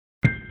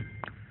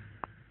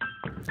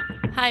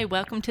Hi,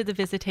 welcome to the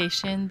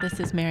Visitation. This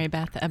is Mary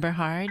Beth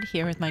Eberhard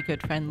here with my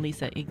good friend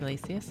Lisa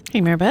Iglesias.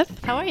 Hey, Mary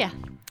Beth. How are you?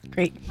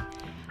 Great.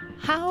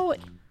 How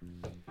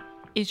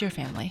is your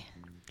family?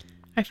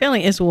 My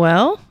family is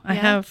well. I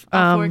have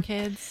all four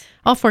kids.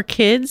 All four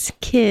kids.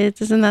 Kids.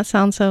 Doesn't that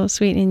sound so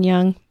sweet and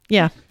young?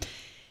 Yeah.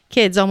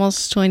 Kids,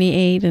 almost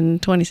 28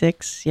 and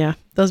 26. Yeah.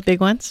 Those big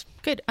ones.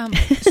 Good.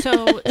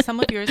 So some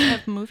of yours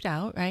have moved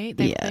out, right?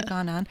 They've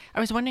gone on. I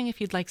was wondering if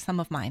you'd like some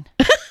of mine.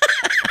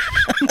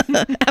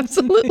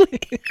 Absolutely.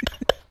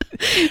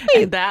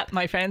 And that,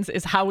 my friends,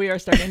 is how we are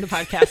starting the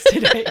podcast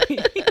today.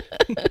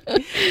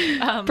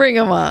 Bring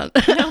them on.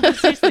 No, but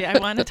seriously, I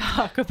want to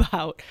talk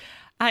about.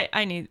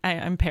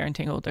 I'm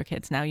parenting older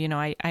kids now. You know,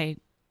 I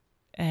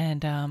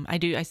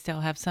still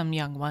have some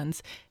young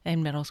ones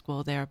in middle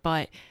school there,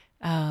 but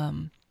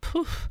I'm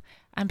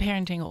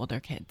parenting older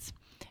kids,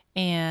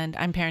 and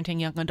I'm parenting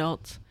young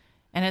adults,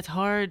 and it's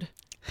hard.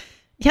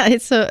 Yeah,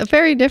 it's a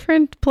very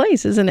different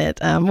place, isn't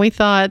it? We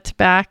thought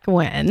back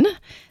when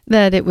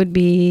that it would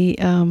be,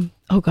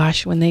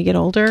 when they get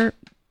older,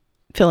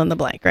 fill in the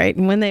blank, right?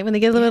 And when they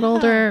get a little bit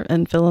older,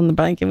 and fill in the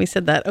blank. And we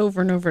said that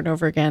over and over and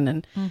over again.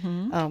 And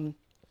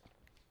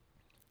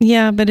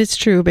but it's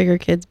true. Bigger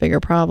kids, bigger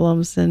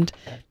problems, and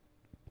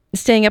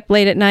staying up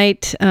late at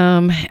night,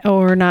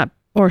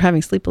 or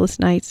having sleepless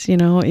nights,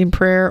 in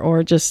prayer,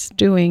 or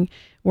just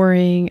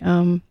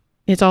worrying.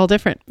 It's all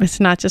different. It's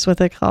not just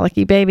with a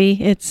colicky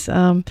baby. It's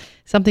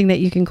something that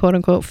you can quote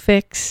unquote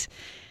fix.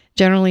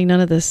 Generally, none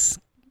of this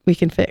we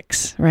can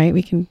fix, right?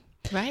 We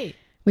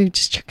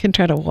just can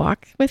try to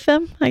walk with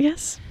them, I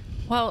guess.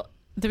 Well,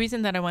 the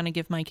reason that I want to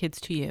give my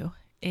kids to you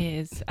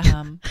is,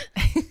 sounds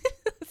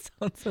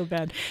so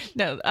bad.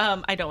 No,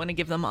 I don't want to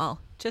give them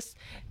all. Just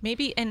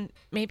maybe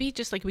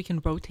just like we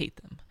can rotate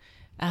them.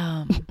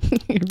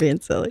 You're being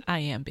silly. I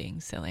am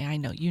being silly. I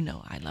know,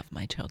 I love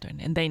my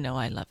children, and they know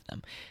I love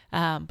them.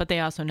 But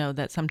they also know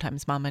that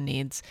sometimes mama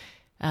needs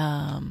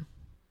a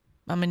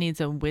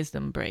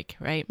wisdom break,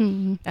 right?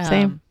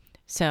 Mm-hmm.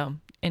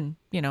 Same.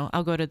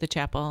 I'll go to the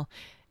chapel,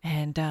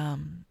 and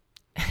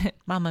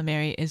Mama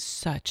Mary is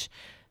such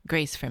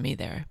grace for me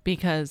there,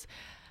 because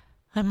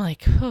I'm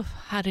like,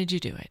 how did you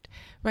do it?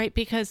 Right?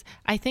 Because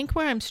I think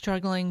where I'm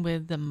struggling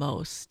with the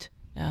most,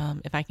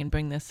 if I can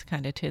bring this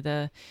kind of to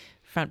the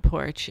front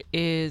porch,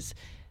 is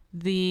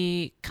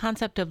the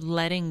concept of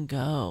letting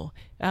go,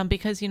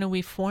 because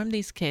we form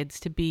these kids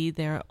to be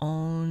their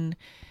own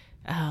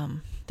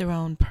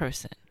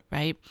person,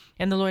 right?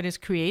 And the Lord has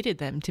created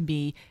them to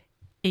be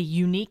a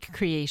unique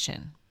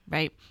creation,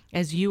 right?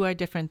 As you are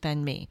different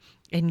than me,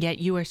 and yet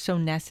you are so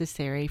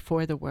necessary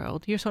for the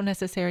world. You're so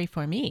necessary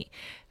for me.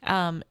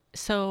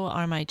 So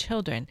are my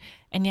children,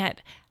 and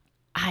yet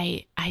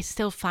I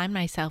still find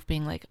myself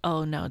being like,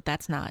 oh no,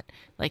 that's not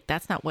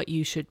what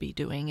you should be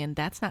doing, and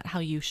that's not how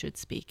you should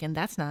speak, and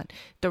that's not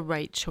the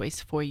right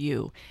choice for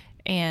you.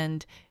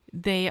 And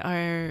they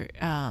are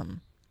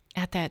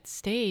at that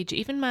stage,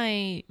 even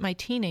my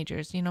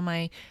teenagers,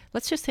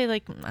 let's just say,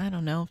 like, I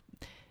don't know,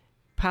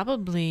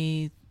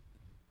 probably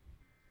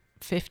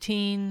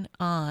 15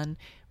 on,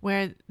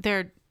 where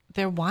they're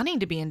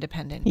wanting to be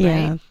independent,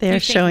 yeah, right? They're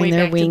showing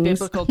their wings.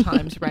 To biblical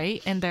times,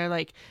 right? And they're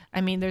like,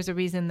 there's a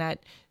reason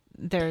that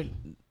their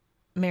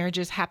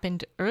marriages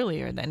happened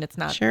earlier. Then it's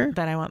not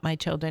that I want my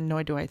children,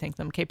 nor do I think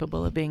them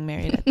capable of being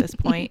married at this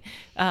point.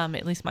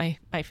 At least my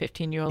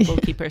 15-year-old will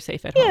keep her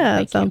safe at home. Yeah,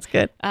 that sounds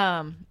good.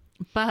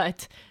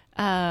 But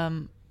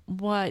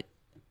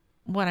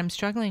what I'm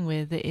struggling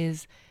with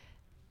is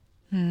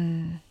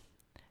letting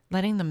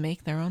them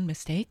make their own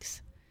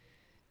mistakes,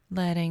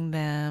 letting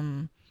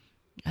them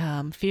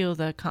feel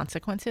the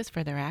consequences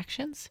for their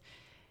actions,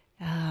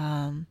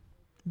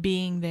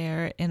 being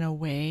there in a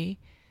way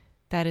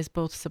that is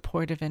both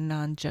supportive and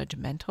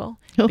non-judgmental.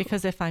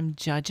 Because if I'm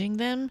judging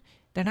them,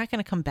 they're not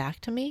going to come back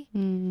to me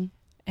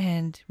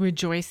and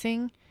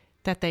rejoicing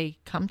that they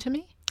come to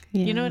me.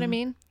 Yeah. You know what I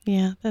mean?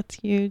 Yeah, that's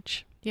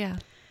huge. Yeah,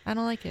 I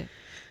don't like it.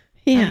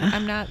 Yeah.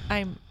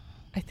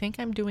 I think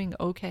I'm doing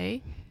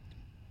okay.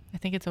 I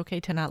think it's okay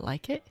to not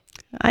like it.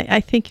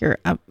 I think you're,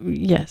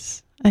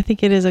 yes. I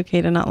think it is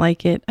okay to not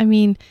like it. I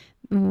mean,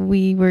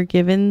 we were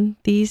given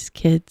these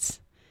kids,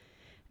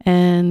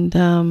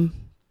 and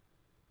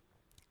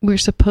we're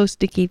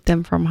supposed to keep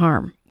them from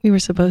harm. We were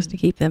supposed to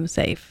keep them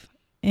safe,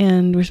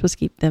 and we're supposed to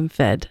keep them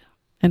fed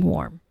and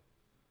warm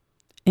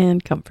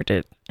and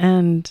comforted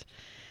and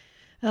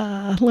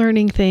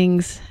learning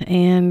things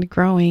and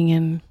growing.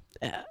 And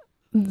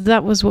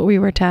that was what we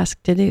were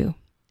tasked to do.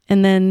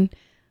 And then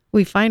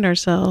we find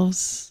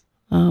ourselves,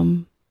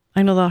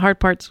 I know the hard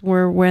parts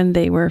were when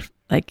they were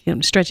like,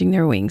 stretching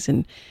their wings,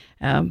 and,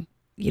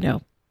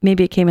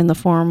 maybe it came in the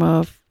form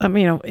of,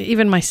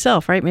 even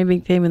myself, right? Maybe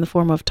it came in the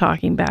form of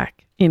talking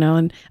back,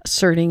 and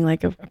asserting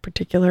like a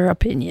particular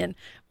opinion,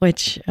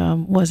 which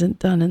wasn't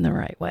done in the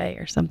right way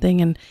or something.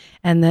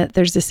 And that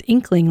there's this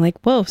inkling like,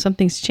 whoa,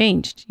 something's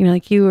changed.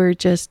 Like you were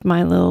just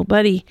my little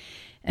buddy.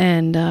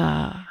 And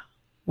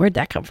where'd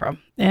that come from?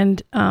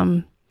 And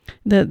I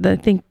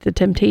think the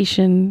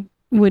temptation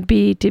would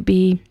be to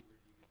be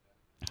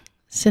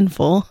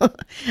sinful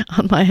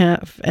on my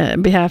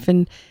behalf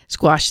and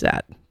squash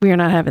that. We are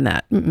not having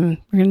that. We're going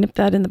to nip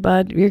that in the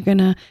bud.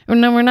 No,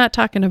 we're not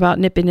talking about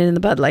nipping it in the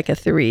bud like a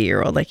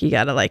 3-year-old. Like you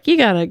got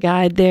a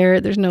guide there.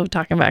 There's no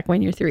talking back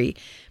when you're 3.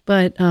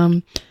 But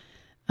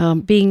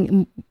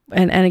being,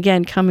 and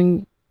again,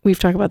 coming, we've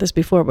talked about this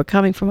before, but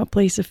coming from a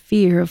place of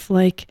fear of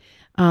like,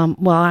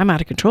 well, I'm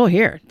out of control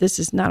here. This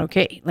is not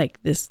okay.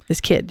 Like this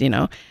kid,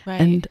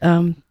 Right.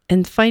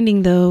 And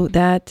finding though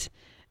that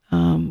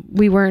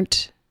we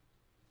weren't,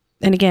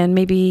 and again,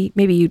 maybe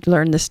you'd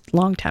learned this a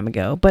long time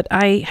ago, but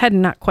I had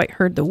not quite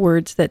heard the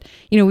words that,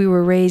 we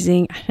were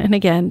raising. And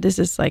again, this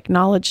is like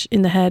knowledge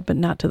in the head, but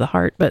not to the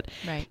heart. But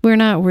Right. we're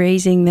not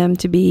raising them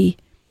to be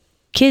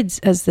kids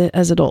as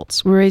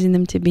adults. We're raising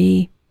them to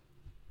be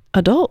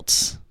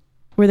adults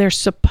where they're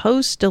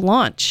supposed to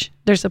launch.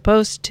 They're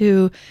supposed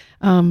to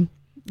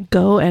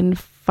go and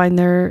find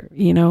their,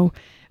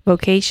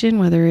 vocation,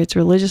 whether it's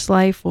religious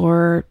life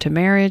or to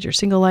marriage or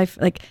single life.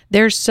 Like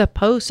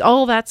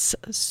all that's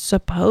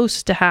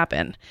supposed to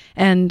happen.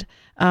 And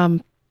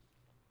I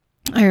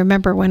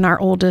remember when our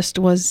oldest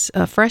was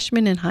a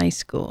freshman in high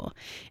school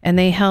and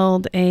they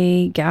held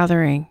a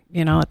gathering,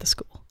 at the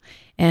school.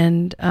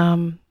 And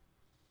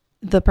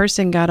the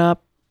person got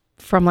up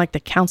from like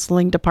the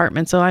counseling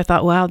department. So I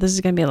thought, wow, this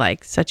is going to be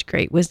like such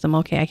great wisdom.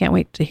 Okay, I can't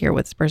wait to hear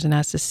what this person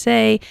has to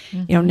say,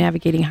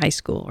 navigating high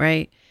school,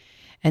 right?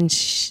 And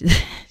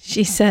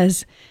she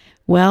says,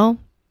 well,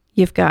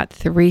 you've got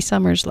 3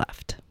 summers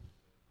left.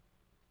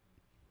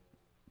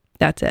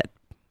 That's it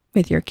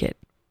with your kid.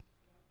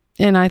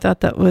 And I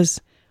thought that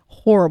was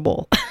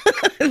horrible.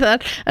 I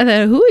thought,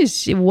 who is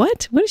she?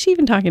 What is she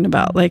even talking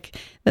about? Like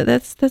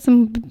that's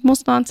the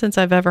most nonsense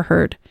I've ever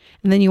heard.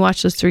 And then you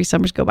watch those 3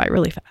 summers go by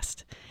really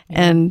fast.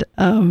 Yeah.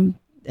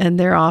 And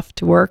they're off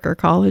to work or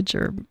college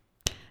or,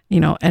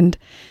 and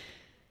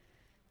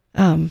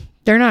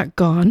they're not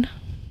gone,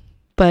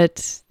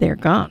 but they're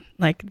gone.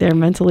 Like they're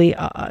mentally,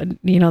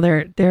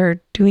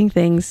 they're doing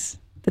things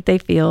that they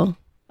feel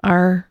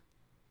are,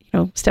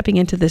 stepping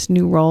into this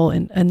new role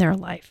in their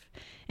life.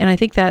 And I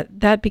think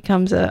that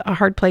becomes a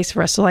hard place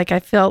for us. So like, I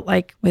felt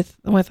like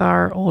with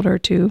our older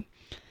 2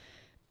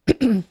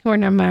 who are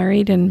now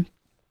married and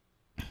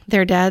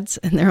their dads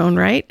in their own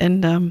right.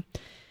 And,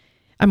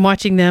 I'm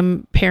watching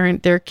them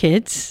parent their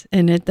kids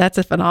and that's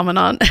a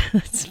phenomenon.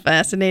 It's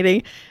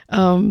fascinating,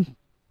 and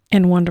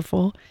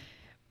wonderful.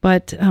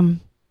 But,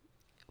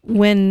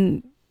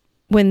 when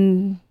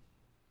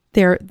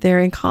they're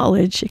in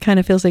college, it kind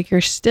of feels like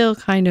you're still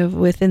kind of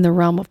within the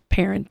realm of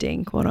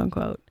parenting, quote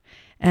unquote.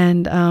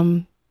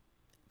 And,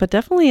 but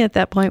definitely at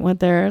that point when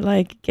they're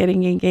like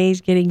getting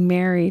engaged, getting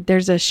married,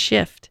 there's a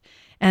shift.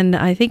 And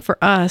I think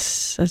for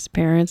us as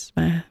parents,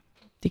 my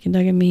Deacon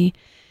Doug and me,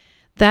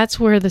 that's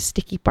where the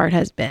sticky part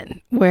has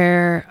been,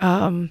 where,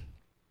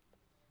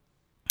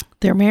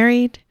 they're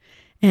married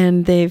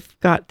and they've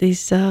got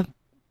this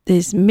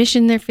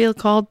mission they feel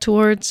called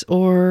towards,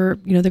 or,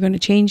 they're going to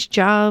change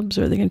jobs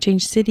or they're going to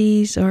change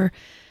cities or,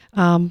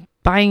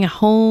 buying a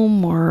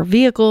home or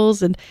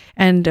vehicles. And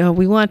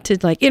we want to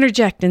like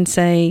interject and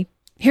say,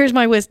 here's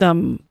my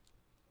wisdom.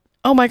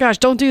 Oh my gosh,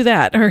 don't do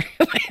that. Or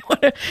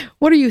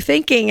what are you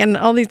thinking? And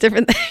all these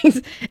different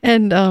things.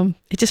 And,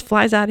 it just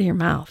flies out of your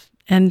mouth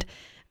and,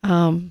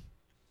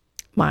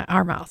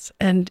 our mouths.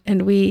 And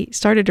we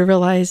started to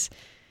realize,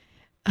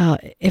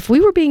 if we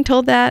were being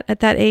told that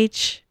at that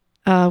age,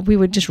 we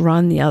would just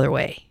run the other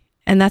way.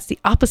 And that's the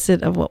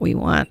opposite of what we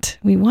want.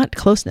 We want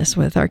closeness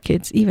with our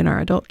kids, even our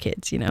adult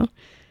kids,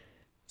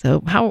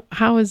 So how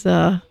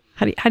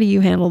do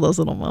you handle those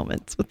little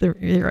moments with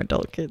your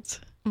adult kids?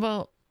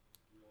 Well,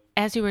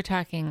 as you were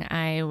talking,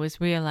 I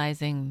was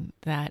realizing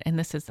that, and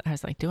I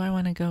was like, do I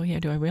want to go here?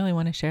 Do I really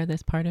want to share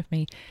this part of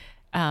me?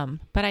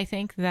 But I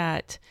think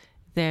that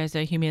there's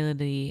a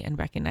humility in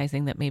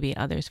recognizing that maybe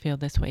others feel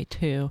this way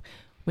too,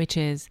 which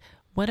is,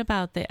 what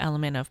about the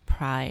element of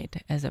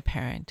pride as a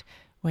parent,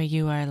 where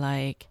you are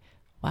like,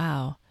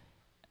 wow,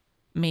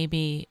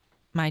 maybe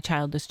my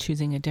child is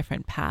choosing a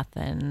different path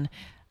than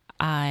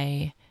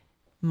I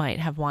might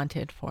have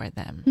wanted for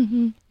them.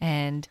 Mm-hmm.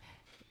 And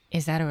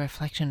is that a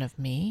reflection of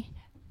me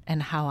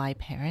and how I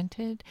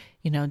parented?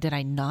 Did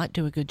I not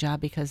do a good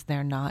job because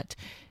they're not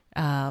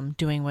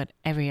doing what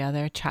every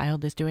other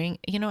child is doing?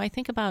 I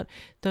think about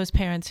those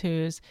parents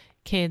whose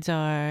kids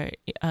are,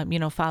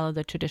 follow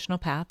the traditional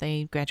path.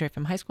 They graduate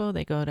from high school,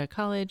 they go to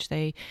college,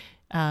 they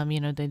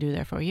do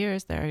their 4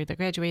 years, they're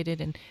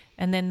graduated.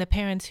 And then the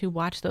parents who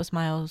watch those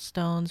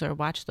milestones, or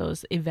watch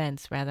those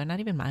events, rather, not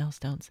even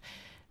milestones,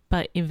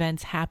 but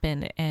events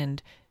happen,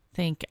 and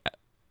think,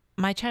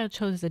 my child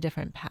chose a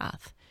different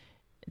path.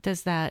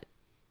 Does that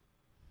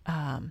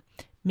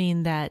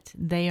mean that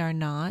they are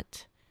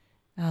not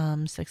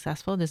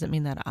successful? Does it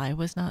mean that I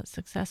was not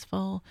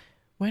successful?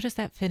 Where does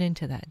that fit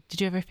into that?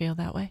 Did you ever feel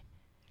that way?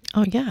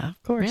 Oh yeah,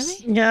 of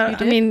course. Really? Yeah.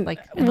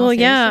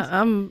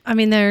 I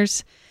mean,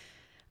 there's,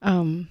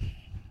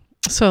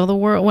 so the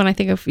world, when I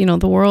think of,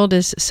 the world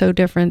is so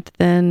different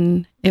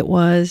than it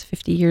was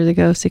 50 years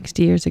ago,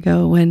 60 years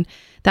ago, when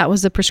that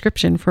was the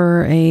prescription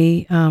for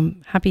a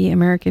happy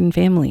American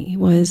family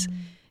was,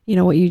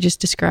 what you just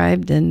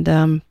described. And,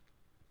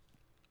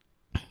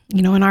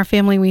 in our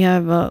family, we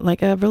have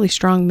like a really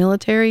strong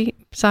military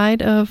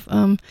side of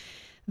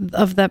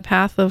that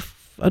path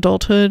of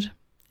adulthood,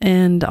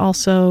 and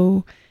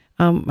also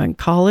in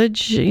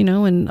college,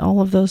 and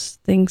all of those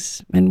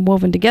things and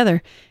woven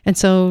together. And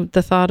so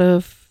the thought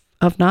of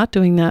not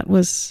doing that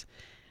was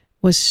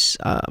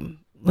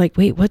like,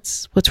 wait,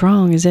 what's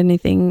wrong? Is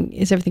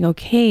everything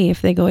okay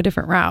if they go a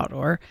different route,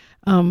 or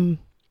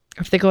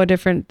if they go a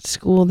different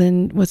school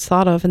than what's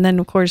thought of? And then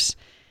of course,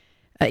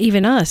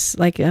 even us,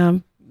 like,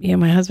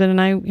 my husband and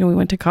I, we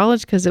went to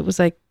college because it was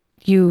like,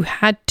 you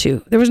had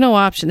to, there was no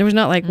option. There was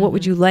not like, what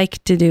would you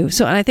like to do?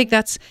 So, and I think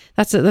that's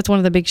one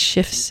of the big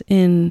shifts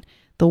in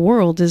the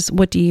world is,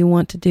 what do you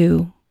want to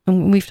do?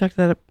 And we've talked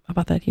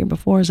about that here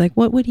before. Is like,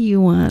 what do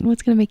you want?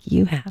 What's going to make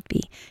you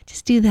happy?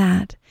 Just do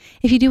that.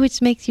 If you do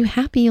what makes you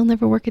happy, you'll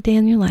never work a day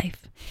in your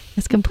life.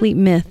 That's complete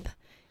myth.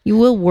 You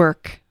will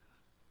work.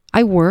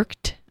 I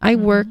worked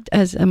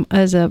as a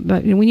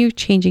when you're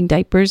changing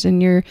diapers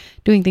and you're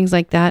doing things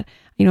like that,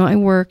 I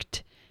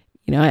worked,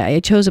 I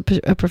chose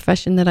a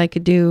profession that I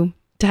could do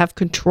to have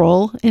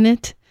control in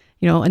it.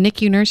 A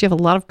NICU nurse, you have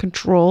a lot of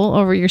control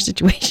over your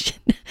situation.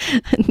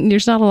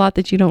 There's not a lot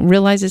that you don't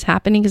realize is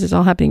happening because it's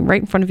all happening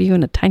right in front of you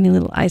in a tiny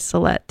little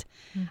isolette.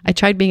 I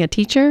tried being a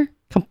teacher,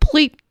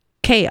 complete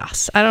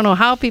chaos. I don't know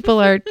how people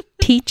are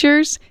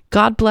teachers.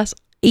 God bless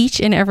each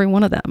and every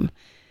one of them.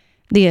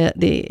 The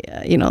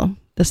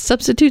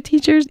substitute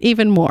teachers,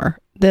 even more.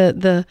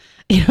 The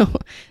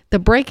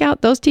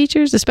breakout, those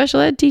teachers, the special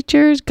ed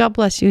teachers, God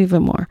bless you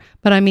even more.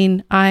 But I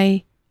mean,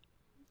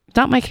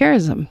 not my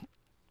charism.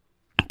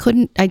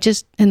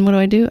 And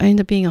what do? I end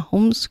up being a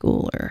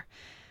homeschooler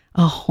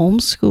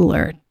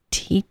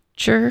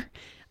teacher.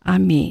 I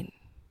mean,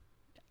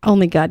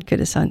 only God could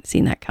have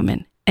seen that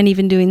coming. And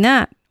even doing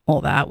that,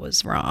 well, that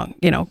was wrong,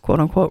 quote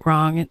unquote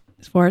wrong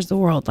as far as the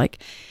world.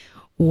 Like,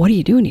 what are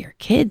you doing to your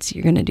kids?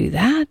 You're going to do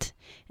that?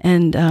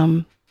 And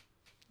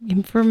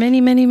for many,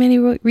 many, many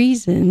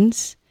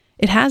reasons,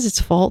 it has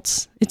its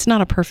faults. It's not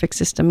a perfect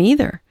system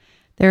either.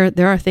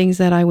 There are things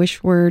that I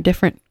wish were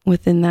different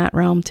within that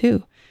realm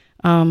too.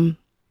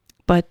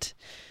 But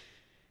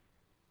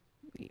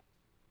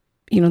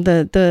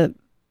the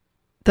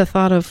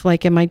thought of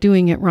like, am I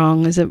doing it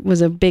wrong was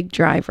a big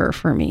driver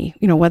for me,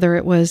 whether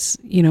it was,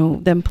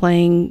 them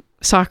playing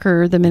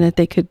soccer the minute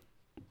they could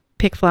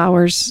pick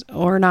flowers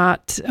or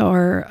not,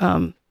 or,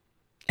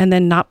 and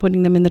then not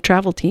putting them in the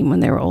travel team when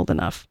they were old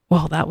enough.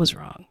 Well, that was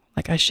wrong.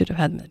 Like, I should have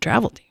had them in the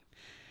travel team.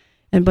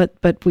 And,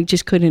 but we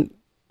just couldn't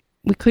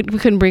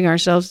bring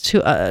ourselves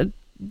to,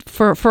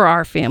 for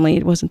our family,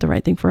 it wasn't the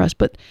right thing for us.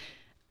 But,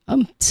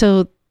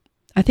 so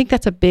I think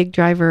that's a big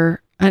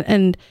driver.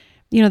 And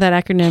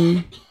that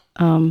acronym,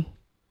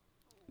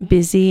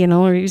 busy, and the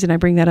only reason I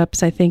bring that up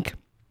is I think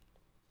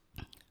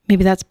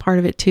maybe that's part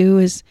of it too,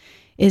 is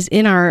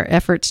in our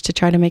efforts to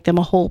try to make them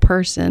a whole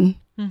person,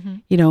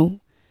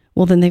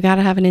 well, then they've got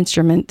to have an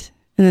instrument,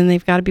 and then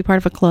they've got to be part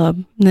of a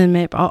club, and then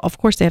of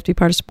course they have to be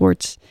part of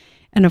sports,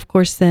 and of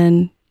course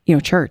then,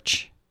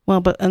 church. Well,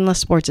 but unless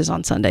sports is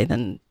on Sunday,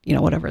 then,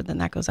 whatever, then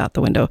that goes out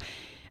the window.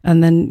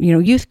 And then,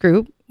 youth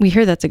group, we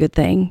hear that's a good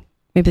thing.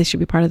 Maybe they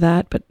should be part of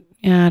that, but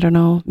I don't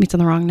know, meets on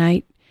the wrong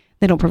night.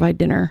 They don't provide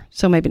dinner,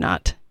 so maybe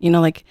not.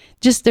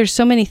 Just there's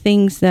so many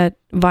things that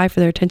vie for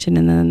their attention,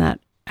 and then that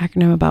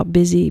acronym about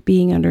busy,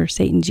 being under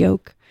Satan's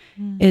yoke,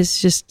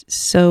 is just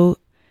so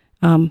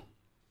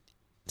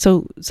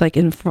it's like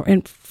in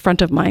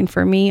front of mind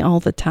for me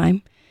all the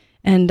time.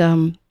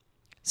 And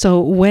so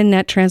when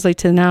that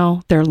translates to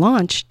now they're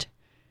launched,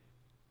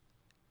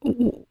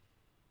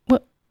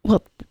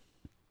 well,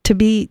 to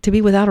be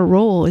without a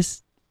role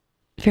is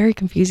very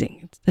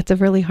confusing. That's a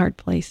really hard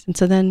place. And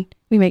so then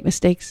we make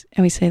mistakes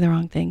and we say the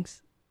wrong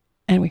things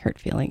and we hurt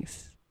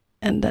feelings.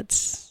 And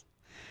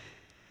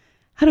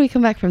how do we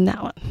come back from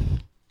that one?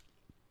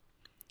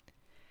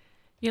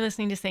 You're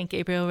listening to St.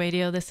 Gabriel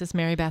Radio. This is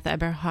Mary Beth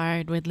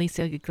Eberhard with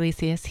Lisa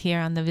Iglesias here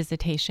on the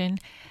Visitation.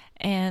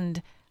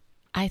 And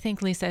I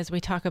think, Lisa, as we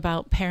talk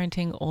about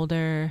parenting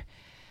older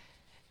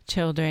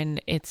children,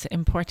 it's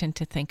important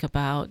to think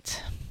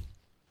about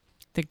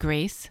the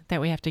grace that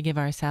we have to give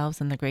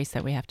ourselves and the grace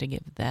that we have to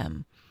give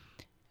them.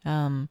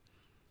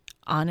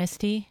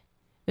 Honesty.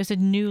 There's a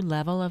new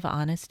level of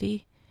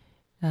honesty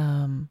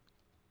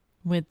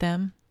with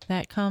them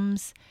that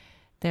comes.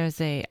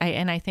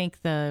 And I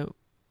think the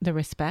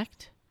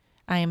respect.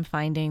 I am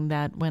finding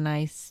that when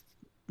I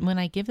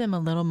give them a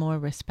little more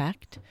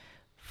respect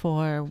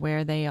for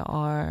where they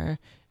are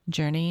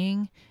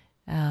journeying,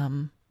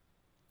 when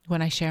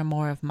I share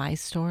more of my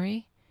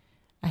story,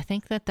 I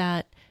think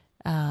that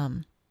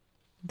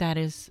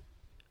is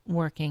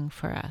working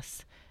for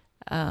us.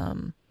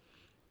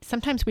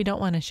 Sometimes we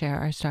don't want to share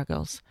our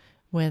struggles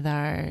with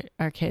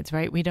our kids,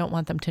 right? We don't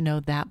want them to know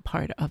that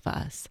part of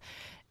us.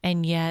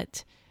 And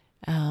yet,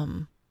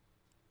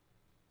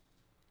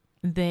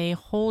 they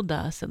hold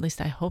us, at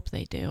least I hope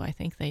they do, I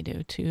think they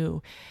do,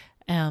 to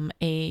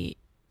a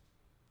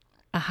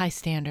a high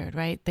standard,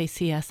 right? They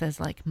see us as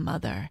like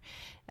mother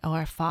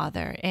or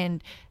father.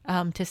 And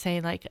to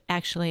say like,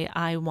 actually,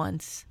 I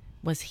once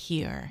was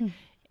here.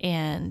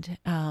 And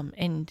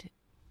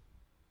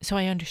so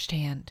I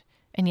understand.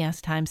 And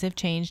yes, times have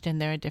changed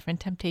and there are different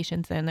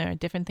temptations and there are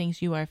different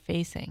things you are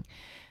facing.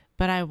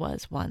 But I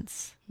was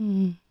once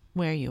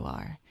where you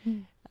are.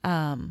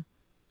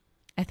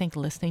 I think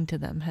listening to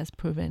them has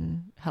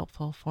proven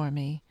helpful for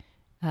me.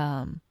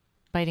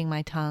 Biting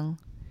my tongue,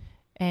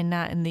 and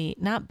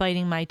not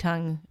biting my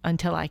tongue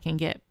until I can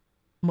get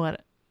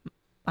what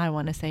I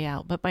want to say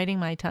out, but biting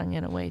my tongue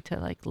in a way to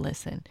like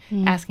listen,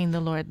 asking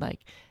the Lord, like,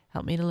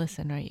 help me to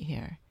listen right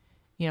here,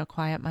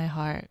 quiet my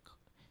heart.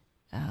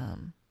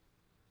 I'm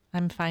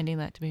finding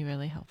that to be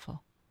really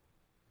helpful.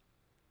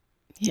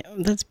 Yeah,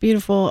 that's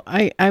beautiful.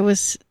 I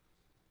was,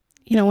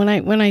 when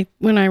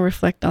I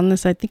reflect on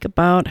this, I think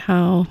about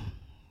how,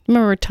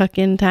 remember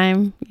tuck-in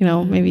time,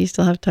 maybe you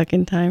still have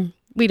tuck-in time.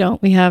 We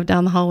don't. We have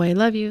down the hallway,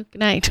 love you, good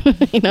night, or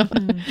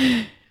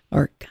go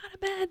to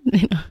bed,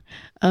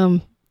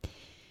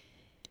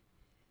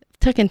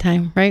 tuck-in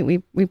time, right?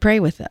 We pray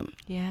with them.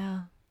 Yeah.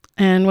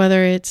 And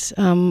whether it's,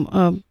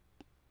 a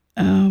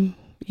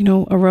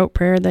rote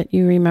prayer that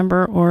you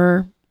remember,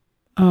 or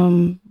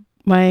the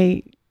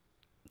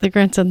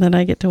grandson that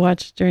I get to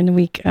watch during the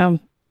week,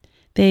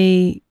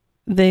 they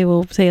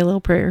will say a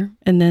little prayer,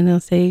 and then they'll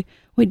say,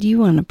 what do you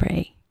want to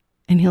pray?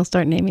 And he'll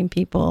start naming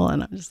people,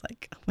 and I'm just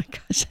like, oh my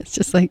gosh, it's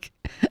just like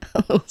a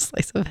little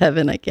slice of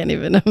heaven. I can't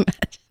even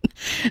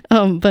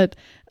imagine. But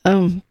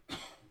I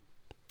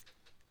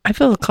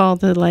feel called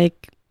to,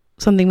 like,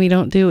 something we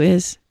don't do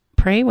is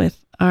pray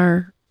with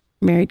our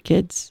married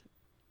kids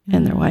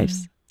and their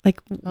wives. Like,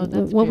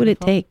 what would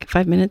it take?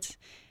 5 minutes?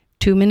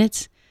 2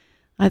 minutes?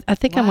 I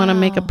think I want to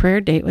make a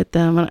prayer date with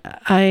them. And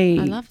I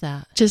love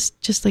that.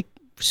 Just like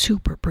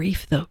super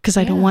brief though, because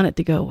I don't want it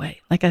to go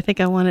away. Like, I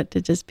think I want it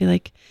to just be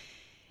like,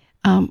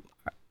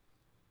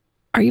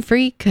 are you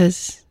free?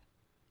 Because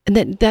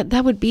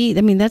that would be,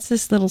 I mean, that's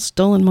this little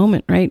stolen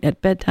moment, right?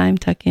 At bedtime,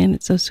 tuck in.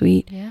 It's so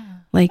sweet. Yeah.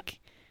 Like,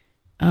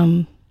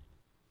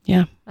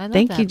 yeah.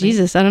 Thank you,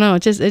 Jesus. I don't know.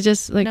 It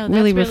just like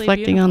really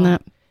reflecting on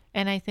that.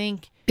 And I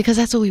think because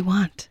that's what we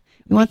want.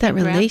 We want that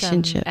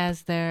relationship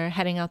as they're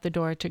heading out the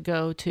door to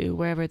go to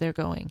wherever they're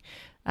going.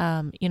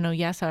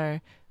 Yes,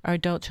 our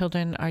adult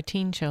children, our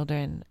teen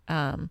children,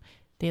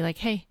 they like,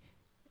 hey,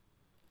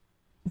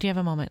 do you have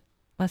a moment?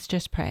 Let's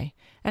just pray.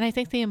 And I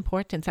think the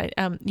importance,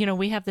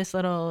 we have this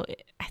little,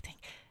 I think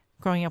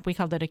growing up, we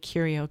called it a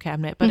curio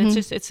cabinet, but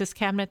it's this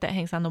cabinet that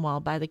hangs on the wall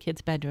by the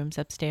kids' bedrooms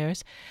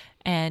upstairs.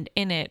 And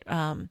in it,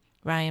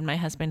 Ryan, my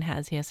husband,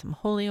 he has some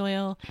holy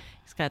oil.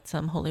 He's got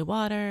some holy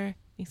water.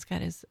 He's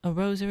got a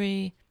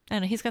rosary. I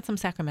don't know, he's got some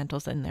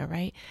sacramentals in there,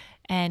 right?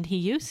 And he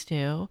used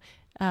to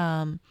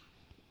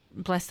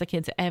bless the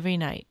kids every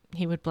night.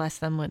 He would bless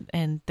them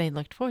and they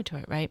looked forward to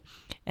it, right?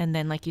 And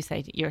then, like you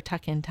said, your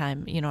tuck-in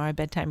time, our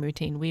bedtime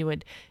routine, we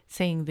would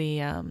sing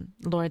the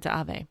Lord's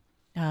Ave.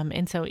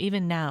 And so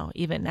even now,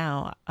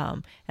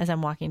 as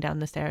I'm walking down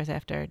the stairs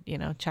after,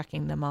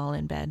 chucking them all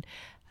in bed,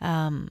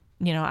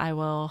 I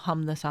will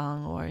hum the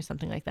song or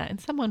something like that. And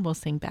someone will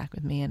sing back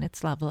with me, and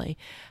it's lovely.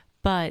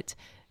 But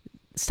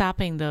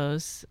stopping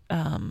those,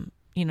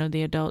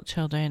 the adult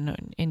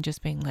children and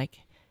just being like,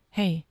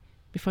 hey,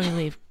 before you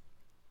leave,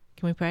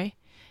 can we pray?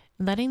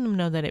 Letting them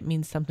know that it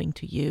means something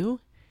to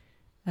you.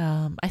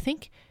 I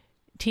think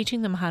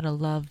teaching them how to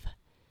love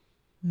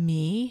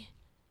me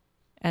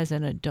as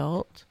an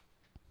adult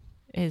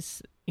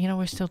is,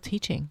 we're still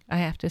teaching. I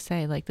have to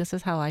say, like, this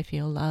is how I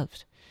feel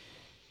loved.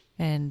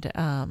 And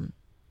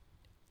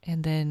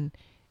then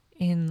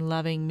in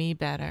loving me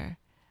better,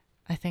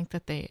 I think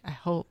that I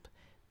hope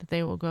that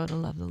they will grow to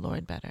love the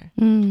Lord better.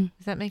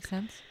 Does that make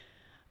sense?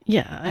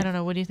 Yeah. I don't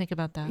know. What do you think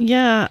about that?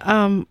 Yeah.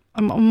 I'm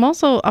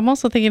also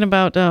thinking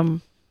about,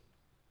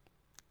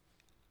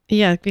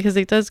 because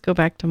it does go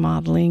back to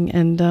modeling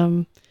and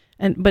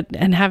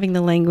having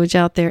the language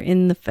out there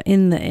in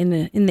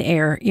the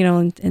air,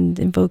 and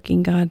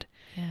invoking God,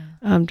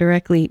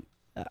 directly.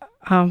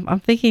 I'm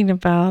thinking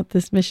about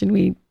this mission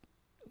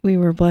we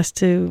were blessed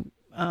to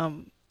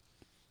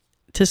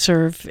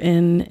serve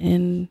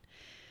in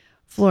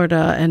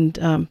Florida,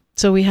 and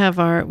so we have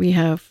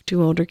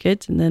 2 older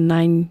kids, and then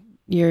 9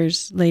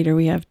 years later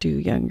we have 2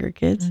 younger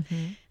kids,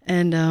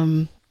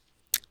 and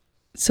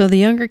so the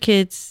younger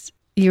kids,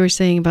 you were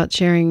saying about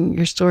sharing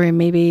your story, and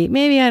maybe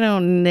they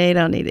don't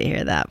need to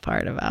hear that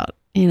part about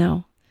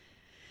the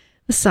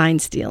sign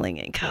stealing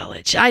in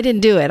college. I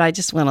didn't do it. I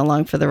just went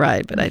along for the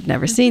ride, but I'd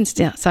never seen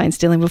sign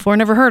stealing before,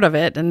 never heard of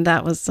it, and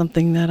that was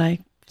something that I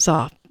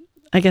saw.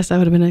 I guess I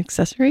would have been an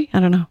accessory. I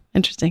don't know.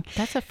 Interesting.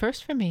 That's a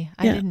first for me.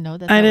 I didn't know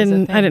that. I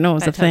didn't know it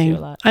was a thing.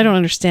 I don't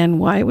understand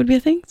why it would be a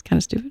thing. It's kind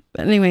of stupid.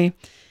 But anyway,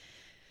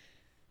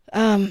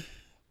 I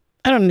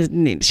don't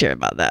need to share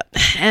about that.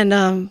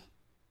 And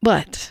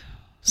but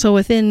so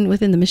within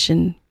the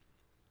mission,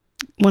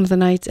 one of the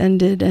nights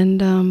ended,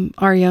 and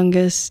our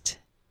youngest,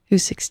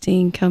 who's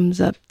 16, comes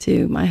up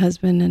to my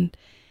husband, and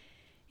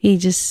he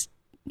just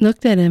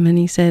looked at him and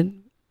he said,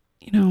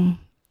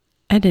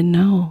 I didn't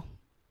know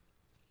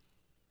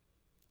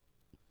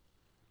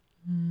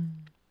And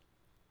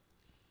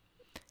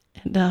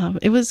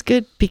it was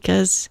good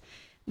because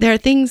there are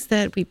things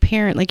that we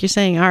parent, like you're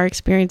saying, our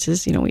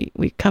experiences,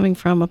 we coming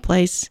from a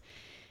place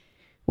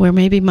where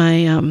maybe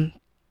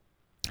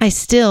I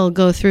still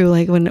go through,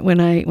 like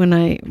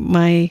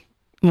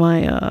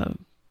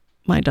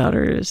my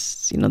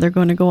daughters, they're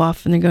going to go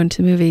off and they're going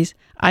to the movies.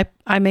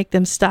 I make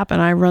them stop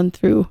and I run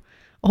through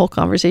a whole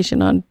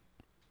conversation on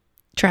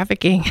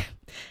trafficking.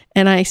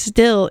 And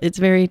it's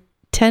very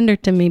tender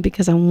to me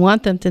because I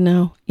want them to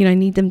know, I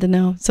need them to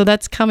know. So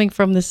that's coming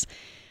from this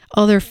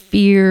other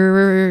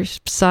fear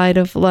side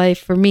of life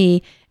for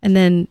me. And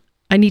then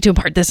I need to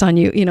impart this on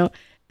you,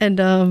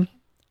 and,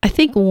 I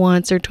think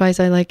once or twice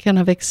I kind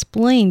of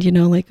explained,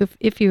 like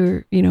if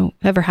you're,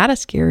 ever had a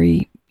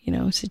scary,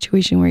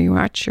 situation where you're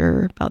not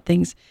sure about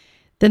things,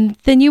 then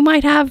you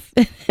might have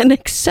an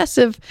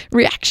excessive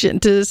reaction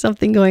to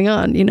something going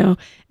on,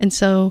 And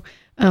so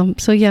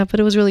yeah, but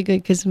it was really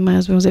good because my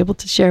husband was able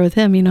to share with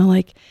him,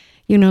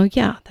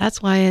 yeah,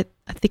 that's why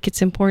I think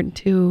it's important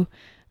to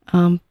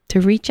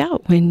reach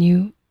out when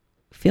you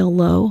feel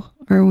low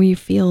or when you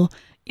feel,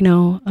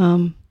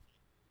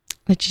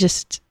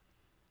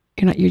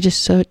 that you're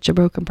just such a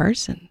broken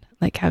person.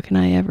 Like, how can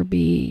I ever be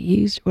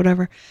used or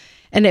whatever?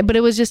 But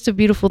it was just a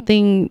beautiful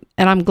thing.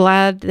 And I'm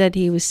glad that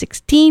he was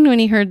 16 when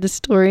he heard the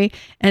story.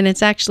 And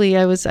it's actually,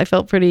 I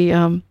felt pretty,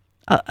 if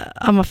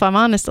I'm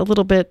honest, a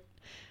little bit,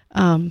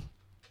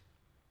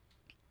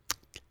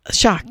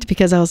 shocked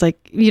because I was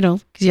like,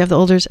 because you have the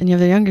olders and you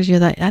have the youngers,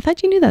 I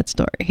thought you knew that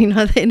story,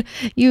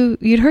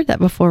 you'd heard that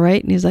before,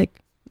 right? And he's like,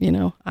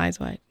 eyes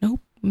wide,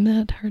 nope, I've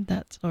not heard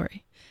that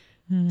story.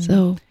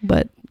 So,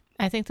 but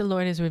I think the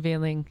Lord is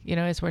revealing,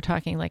 as we're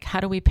talking, like, how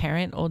do we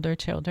parent older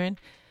children?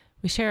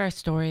 We share our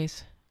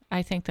stories.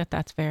 I think that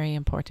that's very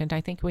important.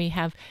 I think we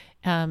have,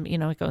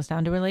 it goes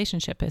down to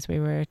relationship, as we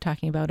were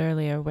talking about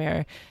earlier,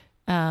 where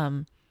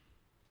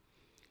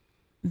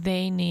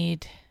we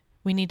need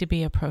to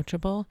be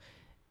approachable.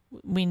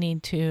 We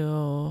need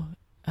to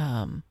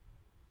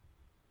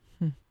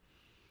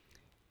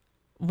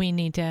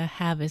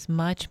have as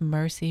much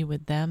mercy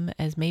with them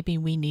as maybe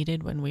we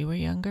needed when we were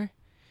younger.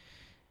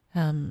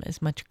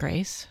 As much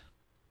grace.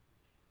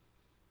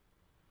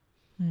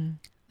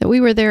 That we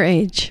were their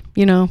age,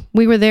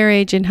 we were their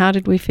age, and how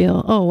did we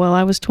feel? Oh, well,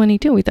 I was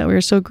 22. We thought we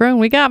were so grown.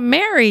 We got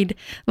married.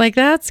 Like,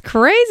 that's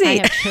crazy. I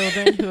have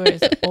children who are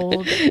as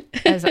old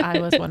as I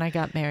was when I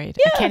got married.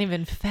 Yeah. I can't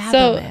even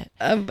fathom it.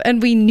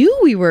 And we knew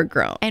we were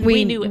grown. And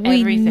we knew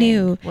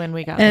everything when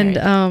we got married.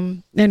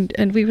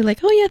 And we were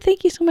like, oh yeah,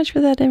 thank you so much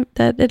for that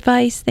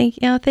advice.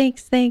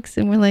 Thanks.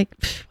 And we're like,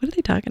 what are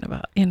they talking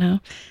about?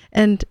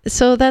 And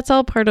so that's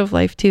all part of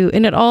life too.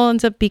 And it all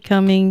ends up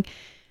becoming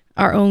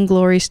our own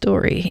glory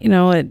story.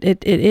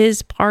 It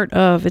is part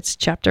of, it's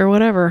chapter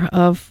whatever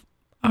of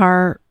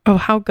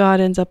how God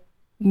ends up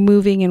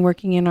moving and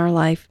working in our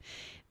life.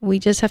 We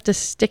just have to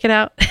stick it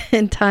out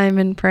in time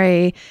and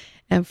pray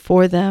and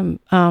for them.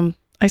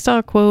 I saw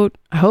a quote.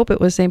 I hope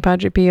it was St.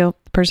 Padre Pio.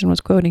 The person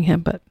was quoting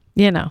him, but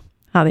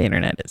how the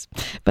internet is.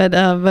 But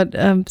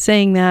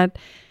saying that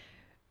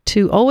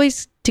to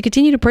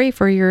continue to pray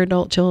for your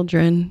adult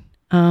children,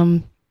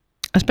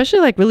 especially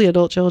like really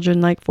adult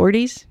children, like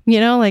 40s,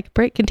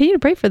 continue to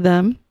pray for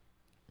them.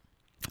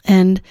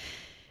 And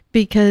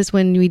because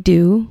when we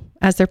do,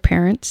 as their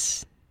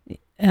parents,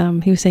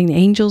 he was saying the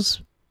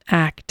angels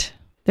act,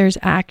 there's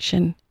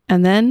action.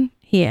 And then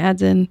he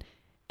adds in,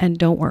 and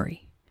don't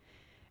worry.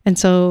 And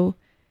so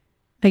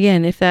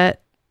again,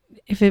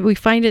 we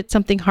find it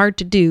something hard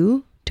to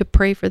do, to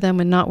pray for them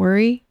and not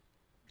worry,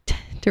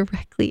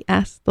 directly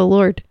ask the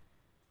Lord,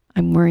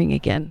 I'm worrying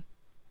again.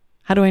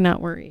 How do I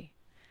not worry?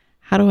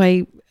 How do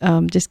I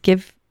just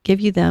give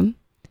you them,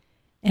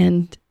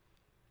 and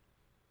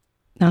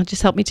now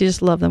just help me to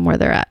just love them where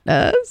they're at.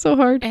 It's so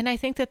hard. And I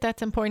think that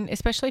that's important,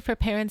 especially for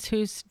parents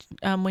who's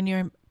when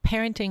you're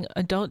parenting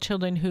adult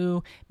children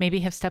who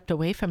maybe have stepped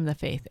away from the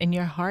faith, and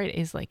your heart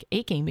is like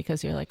aching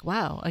because you're like,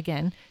 wow,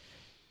 again,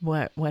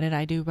 what did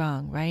I do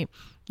wrong? Right?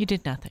 You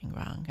did nothing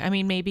wrong. I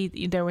mean, maybe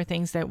there were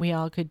things that we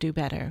all could do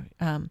better.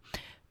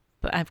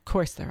 But of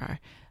course there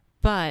are.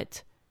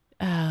 But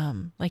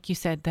like you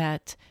said,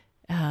 that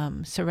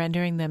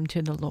surrendering them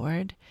to the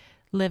Lord,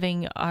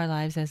 living our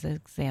lives as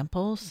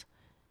examples,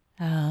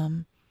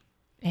 and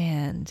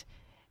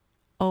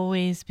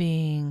always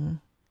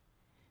being,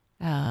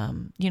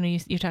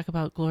 you talk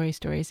about glory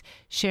stories,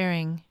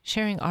 sharing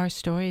our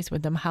stories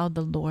with them, how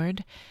the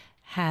Lord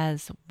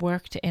has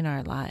worked in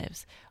our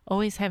lives,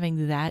 always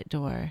having that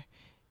door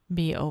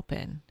be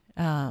open.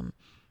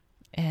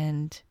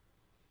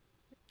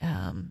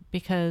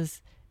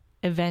 Because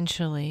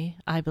eventually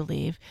I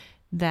believe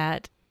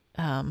that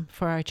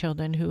for our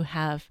children who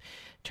have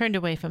turned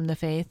away from the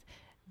faith,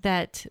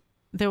 that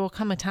there will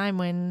come a time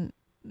when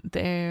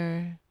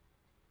they're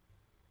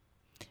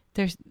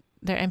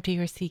empty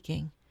or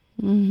seeking,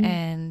 mm-hmm.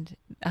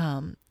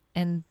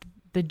 and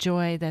the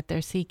joy that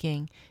they're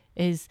seeking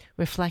is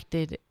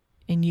reflected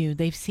in you.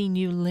 They've seen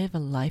you live a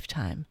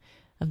lifetime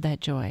of that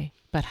joy,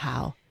 but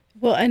how?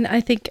 Well, and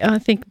I think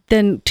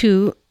then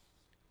too,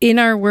 in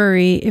our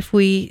worry, if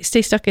we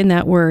stay stuck in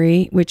that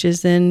worry, which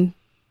is then,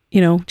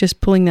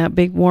 just pulling that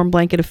big warm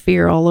blanket of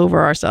fear all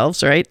over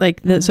ourselves, right?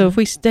 So if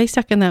we stay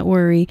stuck in that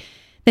worry,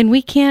 then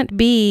we can't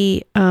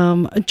be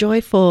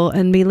joyful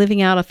and be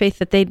living out a faith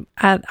that they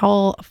at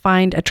all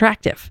find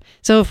attractive.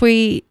 So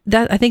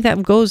I think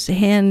that goes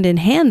hand in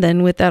hand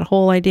then with that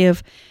whole idea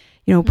of,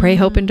 pray,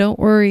 hope, and don't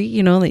worry,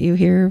 that you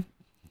hear,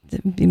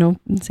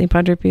 St.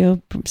 Padre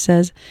Pio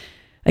says,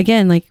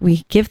 again, like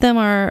we give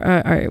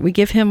them we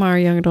give him our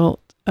young adult,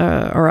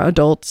 or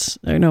adults,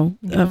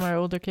 our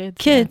older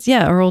kids,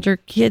 or older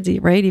kids,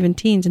 right? Even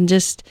teens. And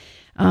just,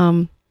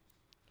 the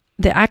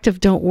act of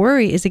don't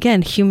worry is,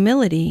 again,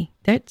 humility.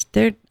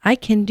 I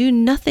can do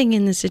nothing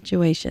in this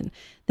situation.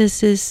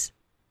 This is,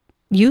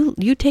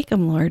 you take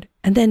them, Lord.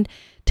 And then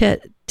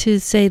to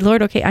say,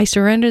 Lord, okay, I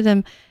surrender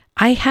them.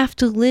 I have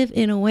to live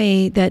in a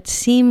way that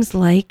seems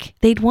like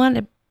they'd want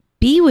to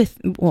be with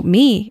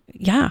me.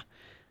 Yeah.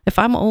 If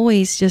I'm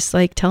always just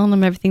like telling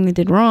them everything they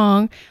did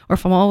wrong, or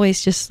if I'm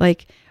always just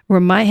like,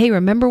 hey,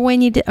 remember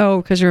when you did,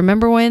 because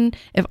remember when,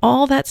 if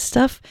all that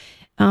stuff,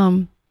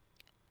 and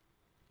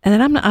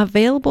then I'm not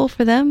available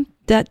for them,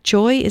 that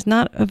joy is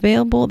not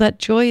available. That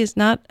joy is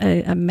not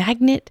a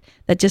magnet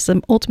that just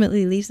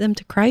ultimately leads them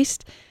to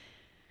Christ.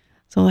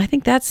 So I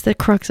think that's the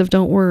crux of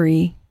don't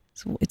worry.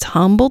 So it's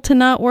humble to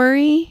not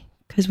worry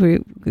because we're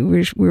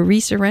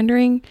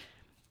resurrendering,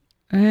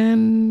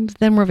 and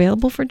then we're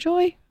available for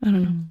joy. I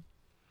don't know.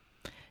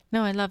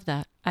 No, I love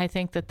that. I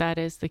think that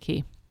is the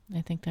key.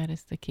 I think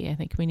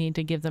we need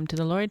to give them to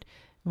the Lord.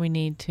 We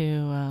need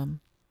to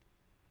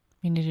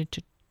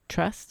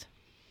trust,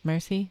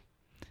 mercy,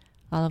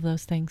 all of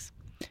those things.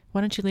 Why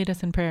don't you lead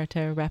us in prayer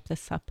to wrap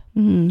this up?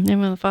 In the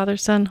name of the Father,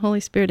 Son, Holy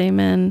Spirit,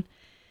 amen.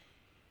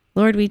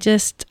 Lord, we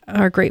just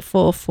are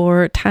grateful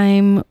for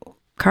time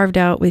carved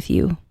out with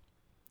you.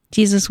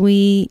 Jesus,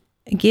 we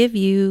give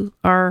you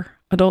our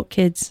adult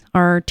kids,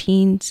 our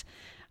teens.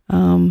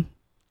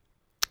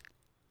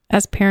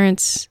 As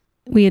parents,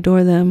 we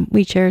adore them,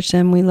 we cherish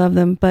them, we love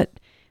them, but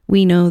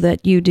we know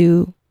that you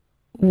do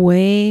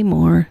way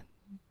more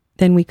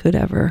than we could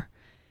ever.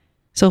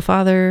 So,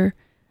 Father,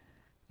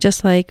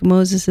 just like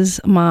Moses'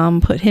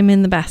 mom put him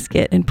in the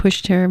basket and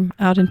pushed him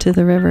out into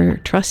the river,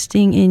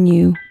 trusting in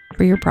you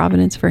for your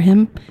providence for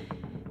him,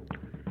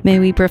 may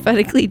we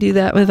prophetically do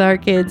that with our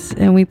kids,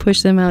 and we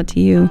push them out to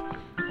you,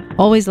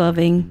 always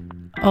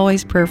loving,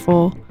 always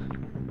prayerful.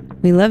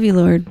 We love you,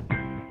 Lord.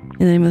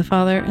 In the name of the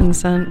Father, and the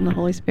Son, and the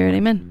Holy Spirit.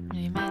 Amen.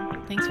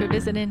 Amen. Thanks for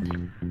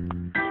visiting.